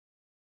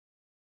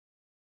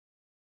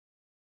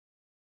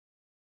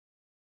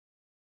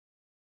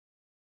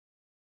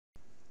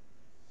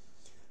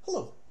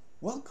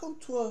Welcome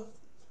to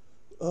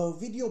a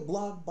video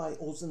blog by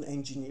Ozan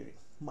Engineering.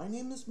 My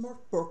name is Mark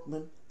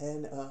Berkman,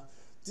 and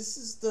this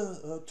is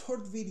the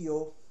third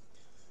video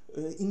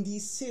in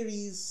this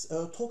series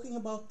talking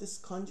about this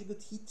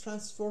conjugate heat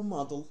transfer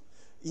model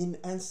in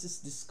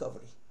Ansys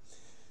Discovery.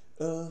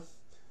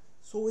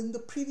 So in the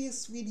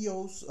previous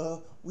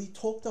videos, we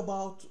talked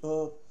about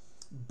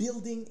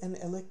building an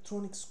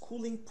electronics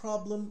cooling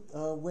problem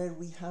where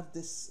we have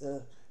this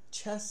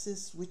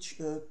chassis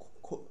which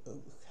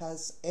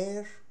has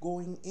air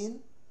going in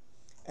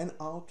and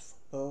out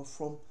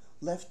from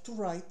left to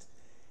right,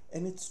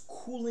 and it's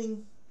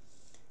cooling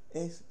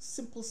a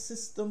simple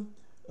system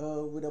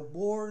with a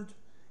board,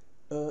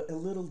 a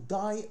little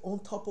die on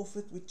top of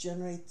it which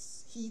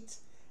generates heat,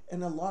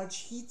 and a large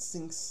heat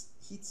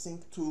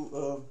sink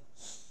to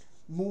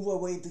move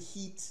away the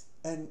heat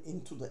and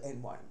into the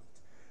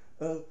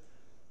environment.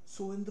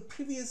 So in the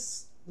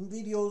previous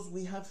videos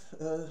we have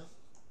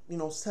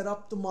set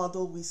up the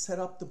model, we set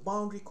up the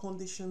boundary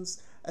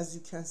conditions as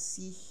you can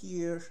see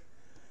here,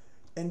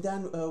 and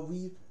then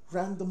we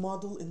ran the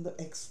model in the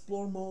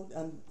explore mode,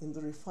 and in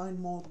the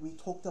refine mode we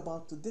talked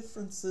about the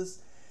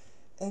differences.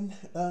 And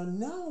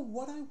now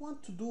what I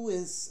want to do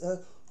is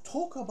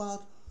talk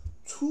about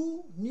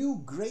two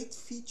new great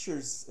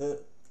features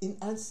in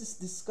Ansys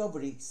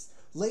Discovery's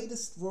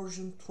latest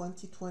version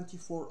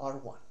 2024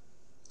 R1.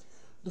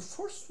 The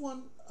first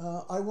one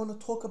I want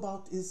to talk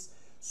about is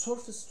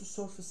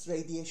surface-to-surface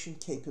radiation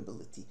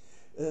capability.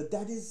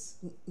 That is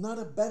not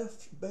a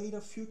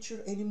beta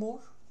feature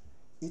anymore.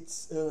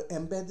 It's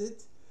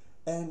embedded,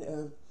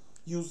 and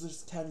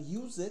users can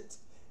use it.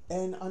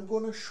 And I'm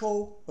going to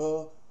show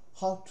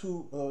how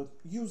to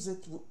use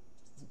it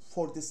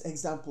for this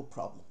example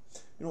problem.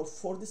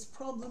 For this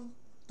problem,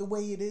 the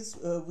way it is,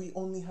 we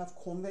only have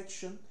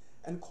convection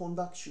and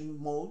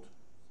conduction mode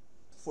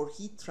for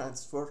heat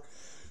transfer.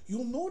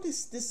 You'll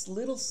notice this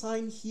little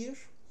sign here.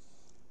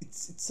 It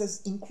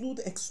says include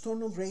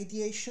external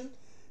radiation.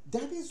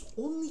 That is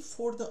only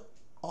for the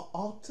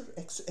outer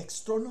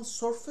external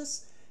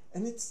surface,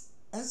 and it's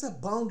as a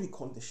boundary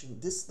condition.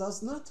 This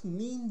does not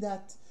mean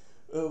that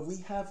we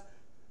have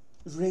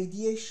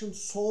radiation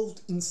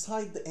solved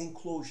inside the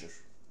enclosure.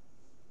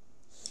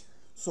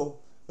 So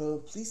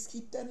please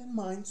keep that in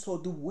mind. So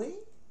the way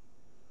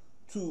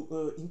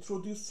to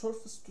introduce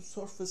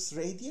surface-to-surface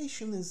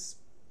radiation is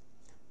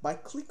by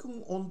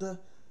clicking on the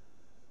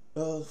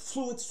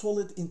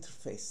fluid-solid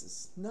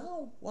interfaces.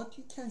 Now what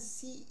you can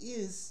see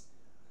is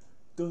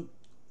the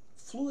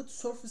fluid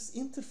surface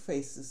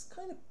interfaces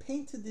kind of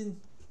painted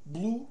in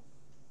blue,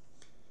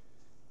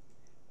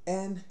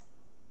 and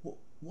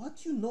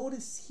what you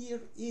notice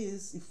here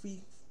is, if we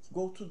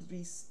go to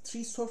these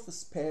three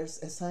surface pairs,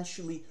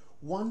 essentially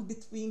one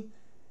between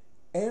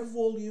air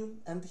volume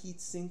and the heat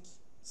sink,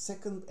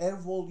 second air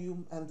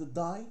volume and the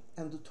die,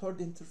 and the third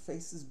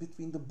interface is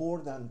between the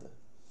board and the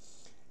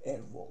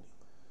air volume.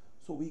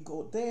 So we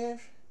go there,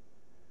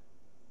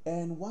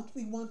 and what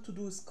we want to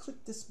do is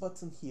click this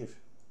button here,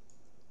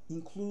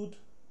 include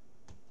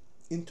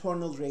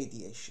internal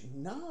radiation.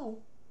 Now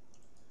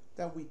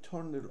that we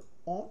turn it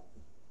on,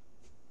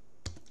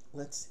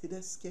 let's hit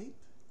escape,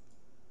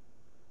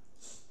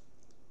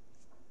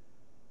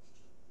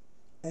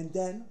 and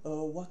then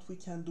what we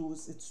can do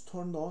is it's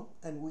turned on,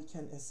 and we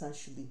can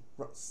essentially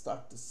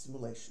start the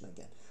simulation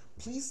again.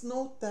 Please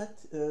note that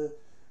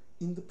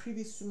in the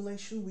previous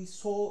simulation we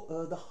saw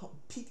the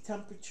peak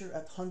temperature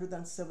at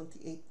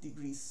 178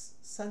 degrees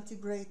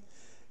centigrade,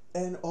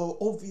 and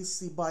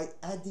obviously by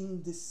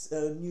adding this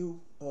new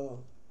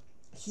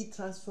heat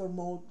transfer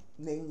mode,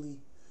 namely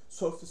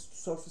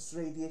surface-to-surface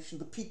radiation,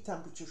 the peak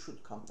temperature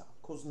should come down,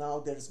 because now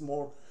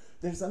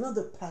there's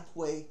another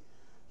pathway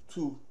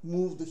to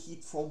move the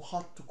heat from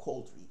hot to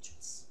cold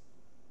regions.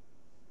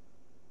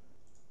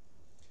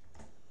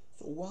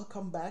 So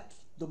welcome back.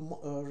 The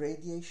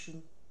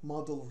radiation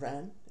model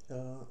ran.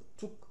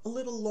 Took a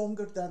little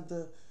longer than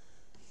the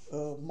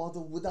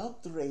model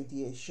without the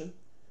radiation.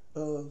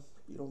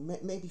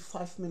 Maybe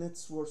 5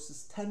 minutes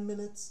versus 10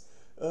 minutes.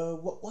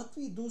 What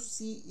we do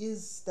see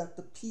is that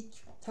the peak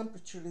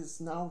temperature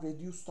is now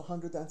reduced to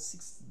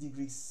 160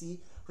 degrees C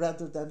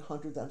rather than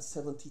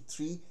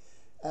 173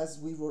 as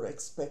we were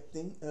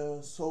expecting.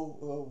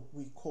 So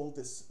we call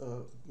this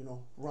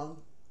run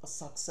a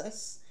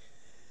success,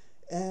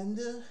 and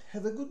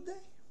have a good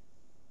day.